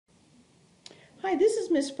Hi, this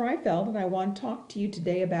is Miss Fraifeld, and I want to talk to you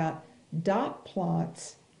today about dot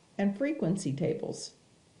plots and frequency tables.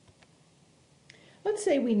 Let's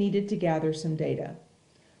say we needed to gather some data.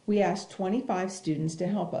 We asked 25 students to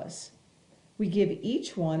help us. We give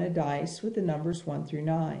each one a dice with the numbers 1 through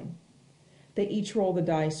 9. They each roll the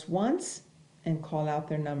dice once and call out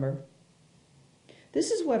their number.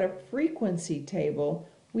 This is what a frequency table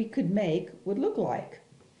we could make would look like.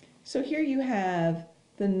 So here you have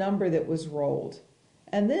the number that was rolled,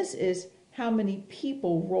 and this is how many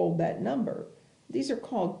people rolled that number. These are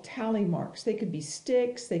called tally marks. They could be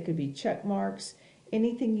sticks, they could be check marks,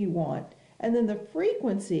 anything you want. And then the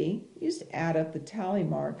frequency, you just add up the tally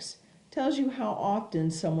marks, tells you how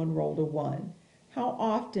often someone rolled a 1. How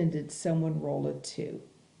often did someone roll a 2?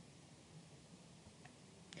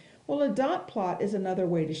 Well, a dot plot is another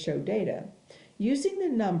way to show data. Using the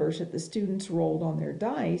numbers that the students rolled on their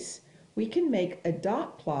dice, we can make a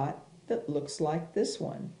dot plot that looks like this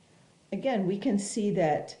one. Again, we can see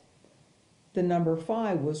that the number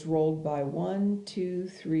 5 was rolled by 1, 2,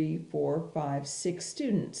 3, 4, 5, 6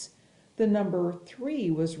 students. The number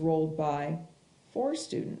 3 was rolled by 4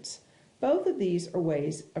 students. Both of these are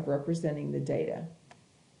ways of representing the data.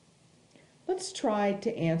 Let's try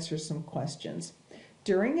to answer some questions.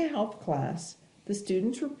 During a health class, the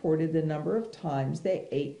students reported the number of times they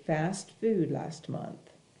ate fast food last month.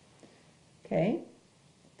 Okay,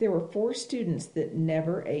 there were 4 students that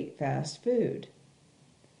never ate fast food.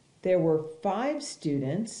 There were 5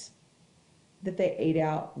 students that they ate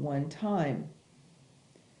out 1 time.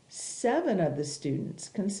 7 of the students,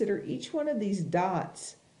 consider each one of these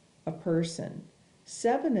dots a person.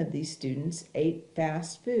 7 of these students ate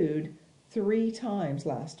fast food 3 times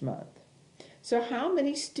last month. So how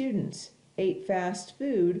many students ate fast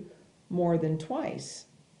food more than twice?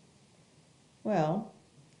 Well,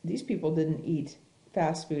 these people didn't eat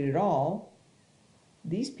fast food at all.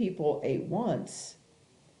 These people ate once.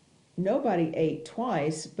 Nobody ate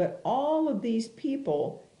twice, but all of these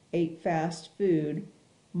people ate fast food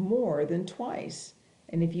more than twice.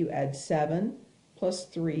 And if you add 7 plus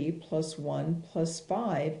 3 plus 1 plus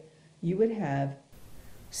 5, you would have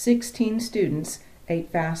 16 students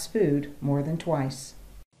ate fast food more than twice.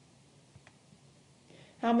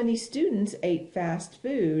 How many students ate fast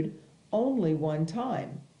food only 1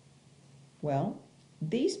 time? Well,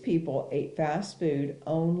 these people ate fast food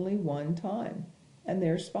only 1 time, and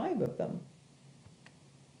there's 5 of them.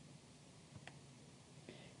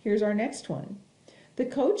 Here's our next one. The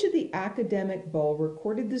coach of the academic bowl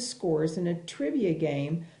recorded the scores in a trivia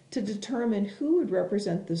game to determine who would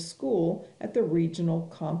represent the school at the regional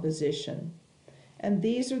composition. And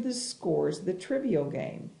these are the scores of the trivial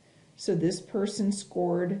game. So this person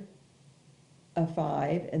scored a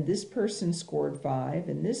 5, and this person scored 5,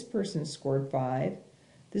 and this person scored 5.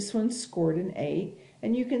 This one scored an 8,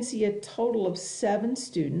 and you can see a total of 7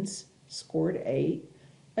 students scored 8.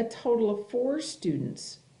 A total of 4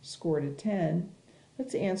 students scored a 10.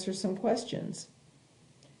 Let's answer some questions.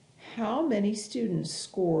 How many students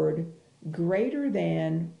scored greater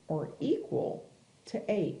than or equal to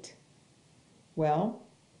 8? Well,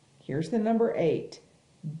 here's the number 8.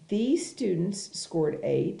 These students scored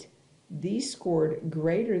 8. These scored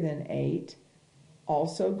greater than 8,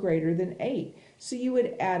 also greater than 8. So you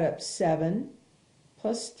would add up 7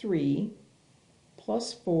 plus 3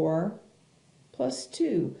 plus 4 plus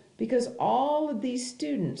 2, because all of these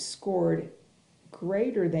students scored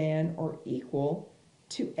greater than or equal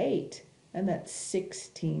to 8, and that's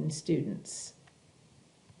 16 students.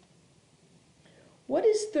 What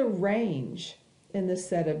is the range in the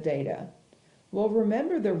set of data? Well,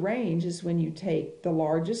 remember, the range is when you take the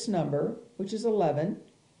largest number, which is 11,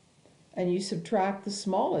 and you subtract the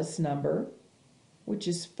smallest number, which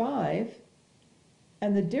is 5,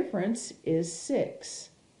 and the difference is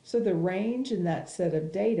 6. So the range in that set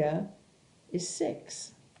of data is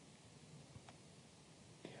 6.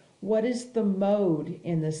 What is the mode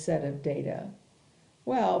in the set of data?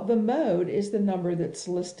 Well, the mode is the number that's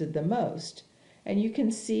listed the most. And you can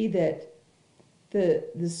see that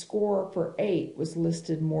the score for 8 was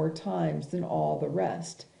listed more times than all the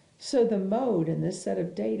rest. So the mode in this set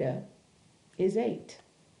of data is 8.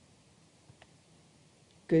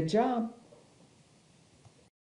 Good job.